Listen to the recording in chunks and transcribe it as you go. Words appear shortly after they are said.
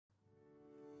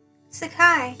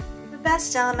Sakai, the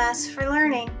best LMS for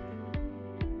learning.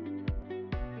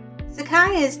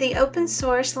 Sakai is the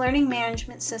open-source learning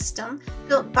management system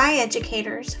built by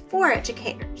educators for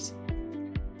educators.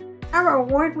 Our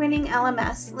award-winning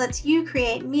LMS lets you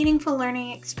create meaningful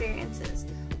learning experiences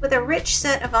with a rich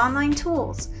set of online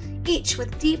tools, each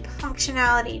with deep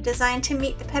functionality designed to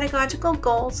meet the pedagogical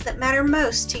goals that matter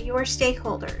most to your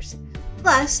stakeholders.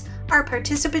 Plus, our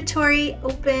participatory,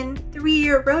 open,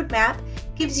 3-year roadmap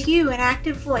gives you an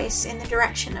active voice in the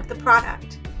direction of the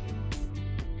product.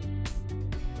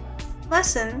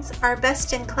 Lessons, our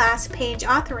best-in-class page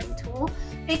authoring tool,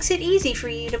 makes it easy for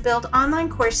you to build online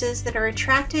courses that are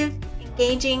attractive,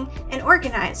 engaging, and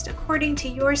organized according to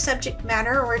your subject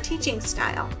matter or teaching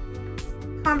style.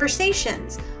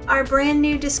 Conversations, our brand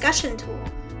new discussion tool,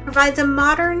 provides a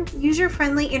modern,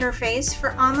 user-friendly interface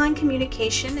for online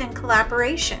communication and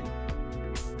collaboration.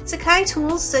 Sakai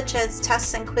tools such as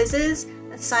tests and quizzes,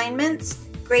 assignments,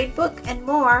 gradebook, and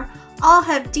more all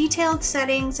have detailed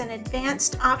settings and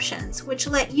advanced options which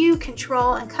let you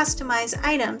control and customize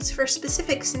items for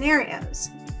specific scenarios.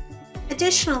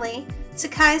 Additionally,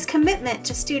 Sakai's commitment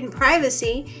to student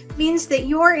privacy means that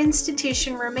your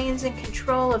institution remains in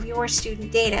control of your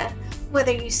student data,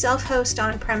 whether you self-host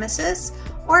on premises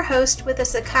or host with a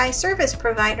Sakai service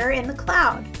provider in the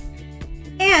cloud.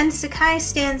 And Sakai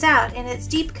stands out in its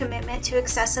deep commitment to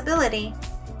accessibility.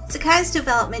 Sakai's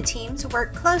development teams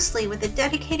work closely with a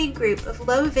dedicated group of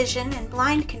low vision and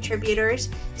blind contributors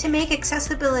to make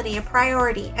accessibility a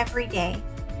priority every day.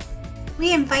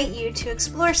 We invite you to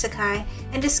explore Sakai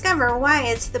and discover why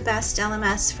it's the best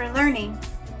LMS for learning.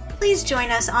 Please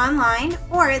join us online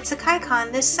or at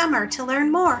SakaiCon this summer to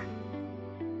learn more.